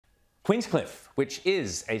Queenscliff, which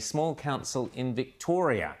is a small council in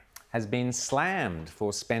Victoria, has been slammed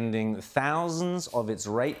for spending thousands of its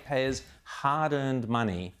ratepayers' hard-earned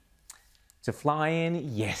money to fly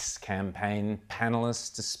in Yes campaign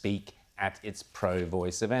panellists to speak at its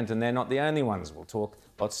pro-voice event. And they're not the only ones.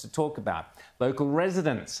 Lots to talk about. Local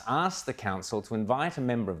residents asked the council to invite a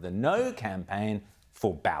member of the No campaign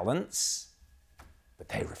for balance, but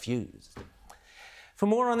they refused. For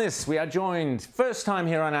more on this, we are joined, first time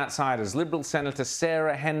here on Outsiders, Liberal Senator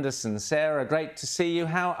Sarah Henderson. Sarah, great to see you.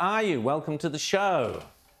 How are you? Welcome to the show.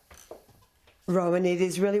 Rowan, it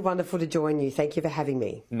is really wonderful to join you. Thank you for having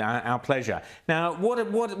me. No, our pleasure. Now,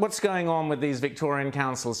 what's going on with these Victorian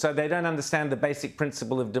councils? So they don't understand the basic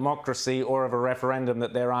principle of democracy or of a referendum,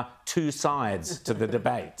 that there are two sides to the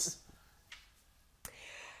debates.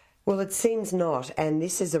 Well, it seems not, and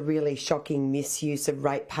this is a really shocking misuse of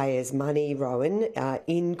ratepayers' money, Rowan,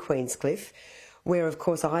 in Queenscliff, where, of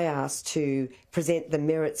course, I asked to present the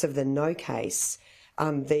merits of the No case.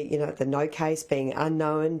 The No case being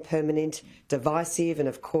unknown, permanent, divisive, and,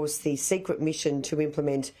 of course, the secret mission to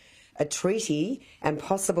implement a treaty and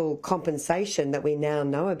possible compensation that we now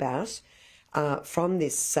know about from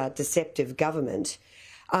this deceptive government.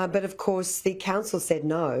 But, of course, the council said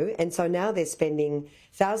no, and so now they're spending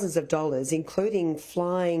thousands of dollars, including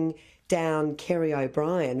flying down Kerry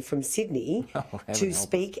O'Brien from Sydney to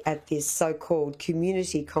speak at this so-called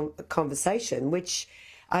community conversation, which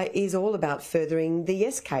is all about furthering the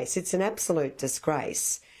Yes case. It's an absolute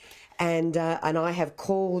disgrace. And I have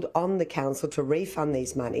called on the council to refund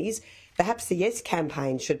these monies. Perhaps the Yes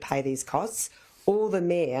campaign should pay these costs, or the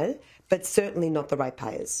mayor, but certainly not the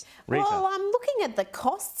ratepayers. Rita. Well, I'm looking at the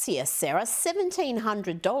costs here, Sarah.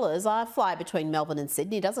 $1,700. I fly between Melbourne and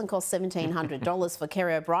Sydney. It doesn't cost $1,700 for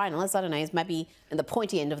Kerry O'Brien, unless, I don't know, he's maybe in the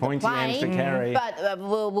pointy end of the plane. Pointy end for Kerry. But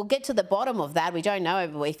we'll get to the bottom of that. We don't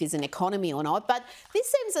know if he's an economy or not. But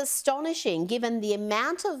this seems astonishing, given the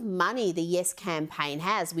amount of money the Yes campaign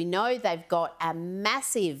has. We know they've got a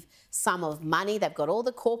massive sum of money. They've got all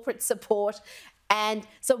the corporate support. And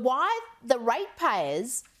so why the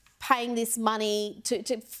ratepayers paying this money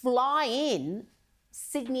to fly in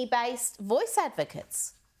Sydney-based voice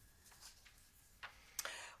advocates?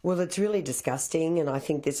 Well, it's really disgusting, and I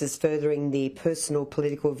think this is furthering the personal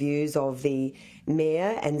political views of the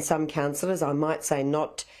mayor and some councillors. I might say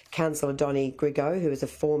not Councillor Donny Grigo, who is a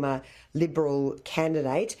former Liberal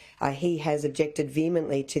candidate. He has objected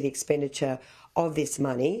vehemently to the expenditure of this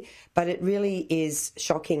money, but it really is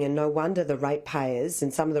shocking, and no wonder the ratepayers,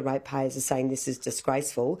 and some of the ratepayers are saying this is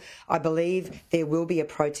disgraceful. I believe there will be a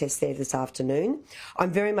protest there this afternoon. I'm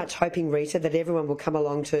very much hoping, Rita, that everyone will come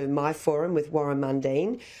along to my forum with Warren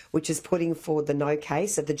Mundine, which is putting forward the No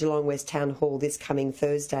case at the Geelong West Town Hall this coming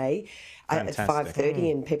Thursday at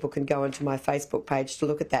 5:30, and people can go onto my Facebook page to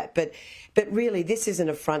look at that. But really, this is an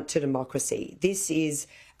affront to democracy. This is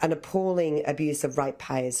an appalling abuse of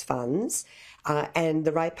ratepayers' funds. And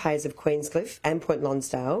the ratepayers of Queenscliff and Point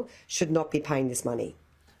Lonsdale should not be paying this money.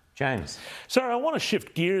 James. Sarah, I want to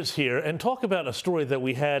shift gears here and talk about a story that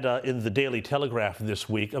we had in the Daily Telegraph this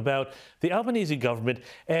week about the Albanese government.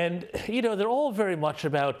 And, you know, they're all very much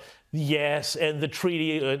about yes, and the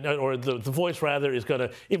treaty, or the voice rather, is going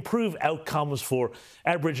to improve outcomes for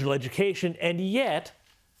Aboriginal education. And yet,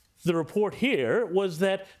 the report here was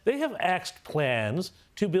that they have axed plans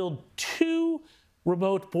to build 2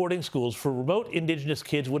 remote boarding schools for remote Indigenous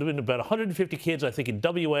kids. Would have been about 150 kids, I think, in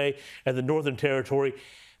WA and the Northern Territory.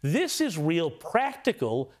 This is real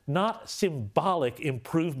practical, not symbolic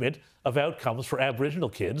improvement of outcomes for Aboriginal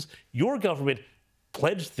kids. Your government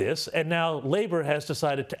pledged this, and now Labor has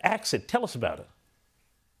decided to axe it. Tell us about it.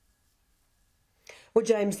 Well,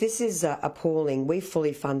 James, this is appalling. We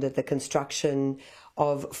fully funded the construction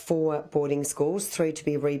of 4 boarding schools, 3 to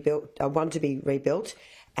be rebuilt, 1 to be rebuilt,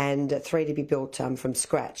 and 3 to be built from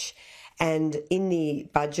scratch. And in the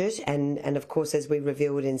budget, and of course, as we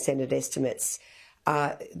revealed in Senate estimates,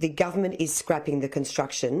 the government is scrapping the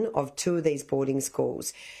construction of 2 of these boarding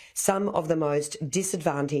schools, some of the most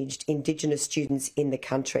disadvantaged Indigenous students in the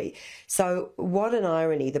country. So what an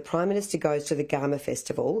irony. The Prime Minister goes to the Gama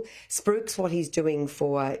Festival, spooks what he's doing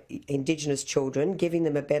for Indigenous children, giving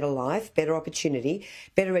them a better life, better opportunity,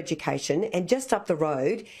 better education, and just up the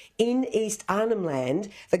road in East Arnhem Land,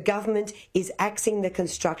 the government is axing the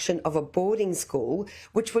construction of a boarding school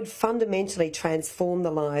which would fundamentally transform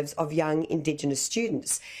the lives of young Indigenous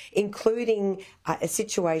students, including a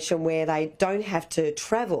situation where they don't have to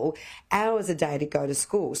travel hours a day to go to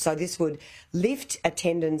school. So this would lift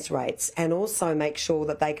attendance rates and also make sure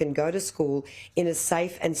that they can go to school in a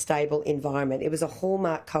safe and stable environment. It was a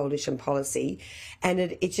hallmark coalition policy, and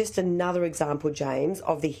it's just another example, James,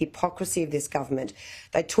 of the hypocrisy of this government.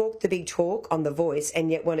 They talk the big talk on The Voice,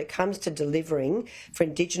 and yet when it comes to delivering for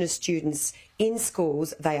Indigenous students in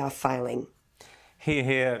schools, they are failing. Hear,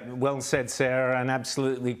 hear. Well said, Sarah, and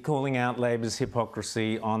absolutely calling out Labor's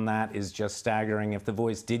hypocrisy on that is just staggering. If The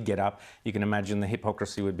Voice did get up, you can imagine the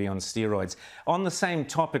hypocrisy would be on steroids. On the same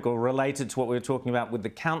topic, or related to what we were talking about with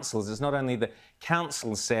the councils, it's not only the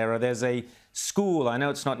councils, Sarah, there's a school, I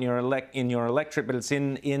know it's not in your electorate, but it's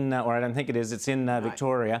or I don't think it is, it's in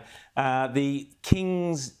Victoria, the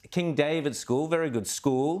King David School, very good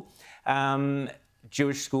school.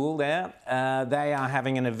 Jewish school there. They are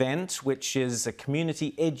having an event which is a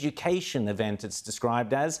community education event, it's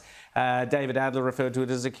described as. David Adler referred to it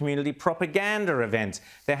as a community propaganda event.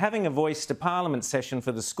 They're having a Voice to Parliament session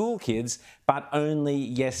for the school kids, but only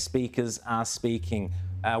yes speakers are speaking.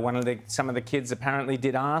 Some of the kids apparently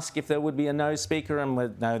did ask if there would be a no speaker,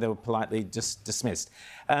 and no, they were politely just dismissed.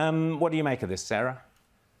 What do you make of this, Sarah?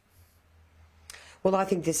 Well, I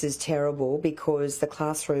think this is terrible because the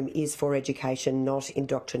classroom is for education, not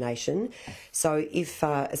indoctrination. So if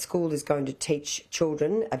a school is going to teach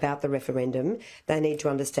children about the referendum, they need to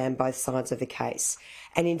understand both sides of the case.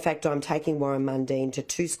 And in fact, I'm taking Warren Mundine to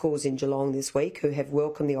 2 schools in Geelong this week who have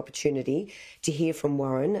welcomed the opportunity to hear from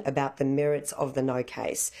Warren about the merits of the no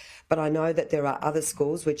case. But I know that there are other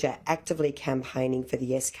schools which are actively campaigning for the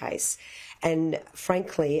yes case. And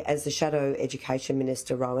frankly, as the Shadow Education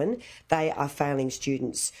Minister, Rowan, they are failing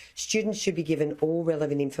students. Students should be given all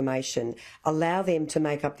relevant information, allow them to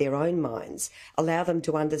make up their own minds, allow them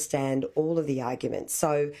to understand all of the arguments.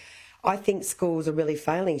 So I think schools are really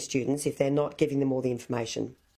failing students if they're not giving them all the information.